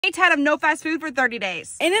Had no fast food for 30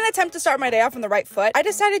 days. In an attempt to start my day off on the right foot, I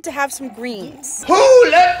decided to have some greens. Who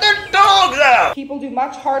let the dogs out? People do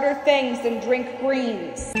much harder things than drink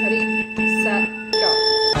greens. Ready, set, go.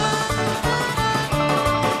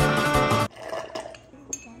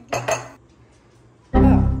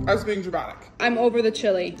 I was being dramatic. I'm over the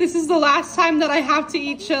chili. This is the last time that I have to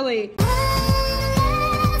eat chili.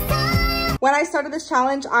 When I started this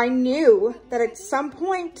challenge, I knew that at some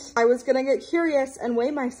point I was gonna get curious and weigh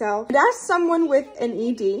myself. And as someone with an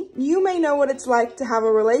ED, you may know what it's like to have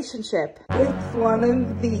a relationship with one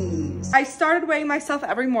of these. I started weighing myself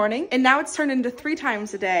every morning, and now it's turned into 3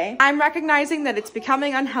 times a day. I'm recognizing that it's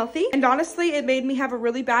becoming unhealthy, and honestly, it made me have a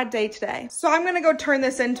really bad day today. So I'm gonna go turn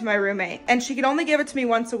this into my roommate, and she can only give it to me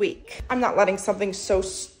once a week. I'm not letting something so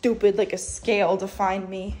stupid like a scale define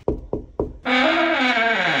me.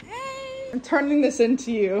 I'm turning this into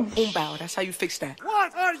you. Boom bow, that's how you fix that.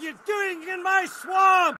 What are you doing in my swamp?